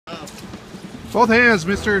Both hands,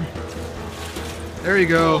 mister. There you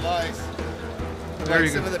go. Oh, nice. There like you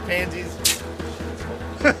some go. of the pansies.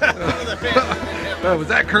 Was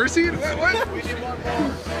that cursing? What? We need one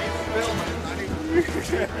more.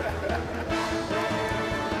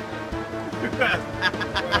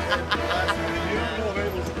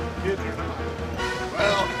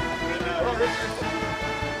 Well,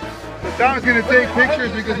 Tom's gonna take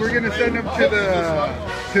pictures because we're gonna send them to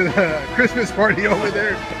the Christmas party over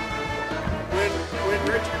there. when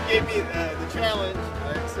Richard gave me the challenge,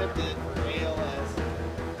 I accepted for ALS,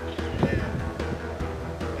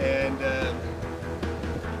 and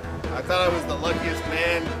I thought I was the luckiest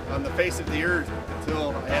man on the face of the earth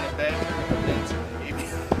until I had a bad turn of events.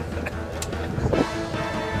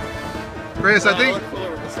 Chris,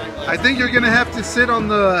 I think you're gonna have to sit on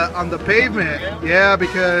the pavement. Yeah,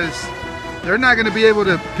 because they're not gonna be able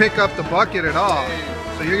to pick up the bucket at all.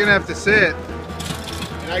 So you're gonna have to sit.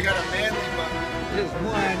 And I got a manly bucket. Just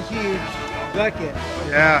one huge bucket.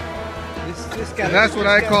 Yeah. This guy. That's what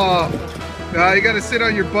I call. You gotta sit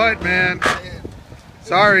on your butt, man.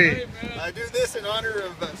 Sorry. I do this in honor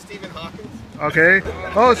of Stephen Hawkins. Okay.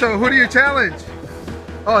 Oh, so who do you challenge?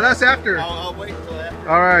 Oh, that's after. I'll wait until after.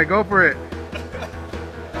 All right, go for it.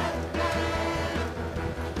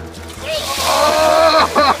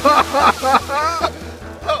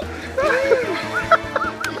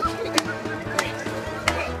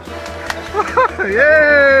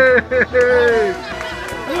 Yay!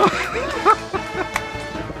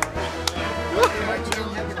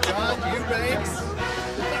 John Eubanks.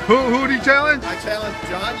 Who do you challenge? I challenged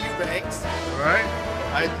John Eubanks. All right.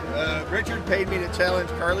 Richard paid me to challenge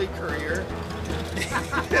Carly Courier.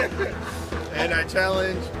 And I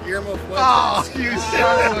challenged Guillermo. Oh, you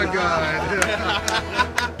son of a gun.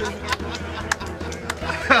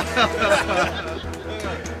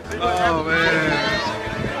 Oh, man.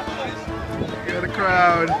 We got a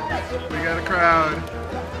crowd. We got a crowd.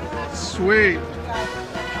 Sweet.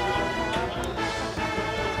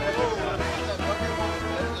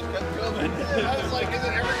 I was like, is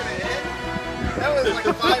it ever going to end? That was like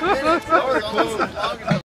 5 minutes. That was almost long enough.